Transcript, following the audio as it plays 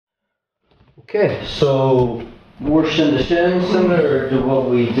Okay, so more shin to shin, similar to what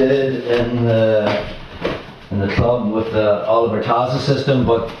we did in the club with the Oliver Taza system,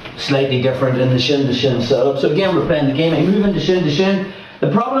 but slightly different in the shin to shin setup. So again, we're playing the game. I move into shin to shin.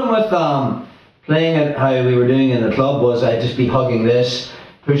 The problem with playing it how we were doing in the club was I'd just be hugging this,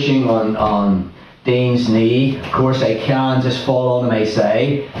 pushing on Dean's knee. Of course, I can just fall onto my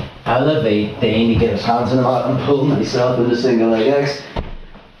side, elevate Dean to get his hands in the mat and pull myself into single leg X.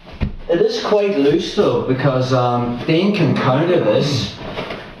 It is quite loose though, because Dean can counter this.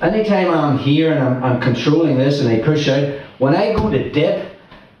 Anytime I'm here and I'm controlling this and I push out, when I go to dip,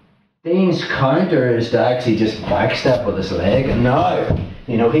 Dean's counter is to actually just backstep with his leg, and now,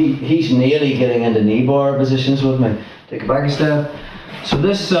 you know, he's nearly getting into knee bar positions with me. Take a back step. So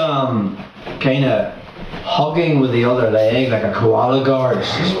this kind of hugging with the other leg like a koala guard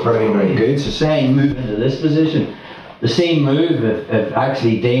is very, very good. So say I move into this position, the same move, if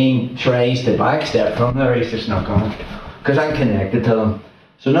actually Dean tries to backstep from there, he's just not going, because I'm connected to him.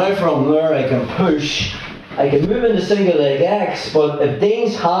 So now from there I can push, I can move into single leg X, but if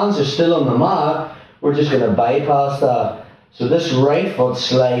Dean's hands are still on the mat, we're just going to bypass that. So this right foot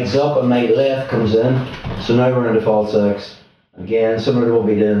slides up and my left comes in. So now we're into false X. Again, similar to what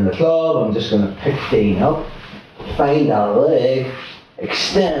we did in the club, I'm just going to pick Dean up, find that leg,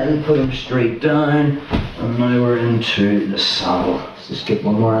 extend, put him straight down, and now we're into the saddle. Let's just get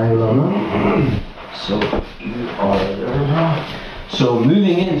one more angle on that. So you are there. So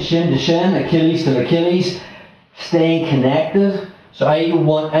moving in shin to shin, Achilles to Achilles, staying connected. So I don't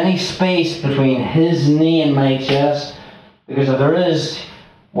want any space between his knee and my chest, because if there is,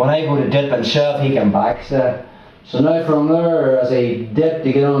 when I go to dip and shove, he can backstep. So now from there, as I dip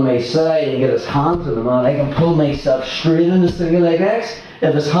to get on my side and get his hands on the mat, I can pull myself straight into single leg X.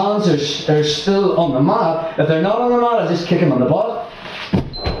 If his hands are still on the mat, if they're not on the mat, I just kick him on the butt.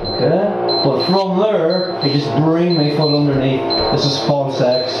 Okay? But from there, I just bring my foot underneath. This is false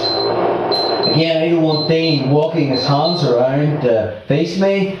X. Again, I don't want Dean walking his hands around to face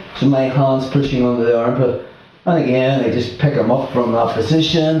me, so my hands pushing under the armpit. And again, I just pick him up from that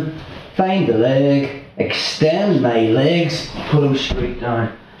position, find the leg, extend my legs, put them straight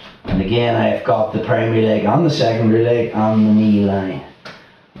down. And again, I've got the primary leg and the secondary leg on the knee line.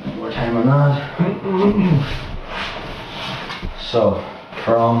 One more time on that. So,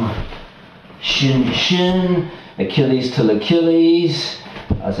 from shin to shin, Achilles to Achilles,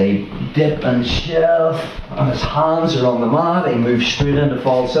 as I dip and shove, and his hands are on the mat, I move straight into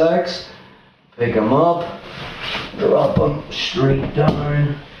false X, pick him up, drop him straight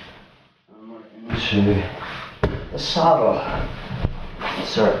down, into the saddle.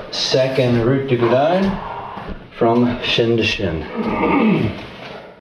 That's our second route to go down from shin to shin.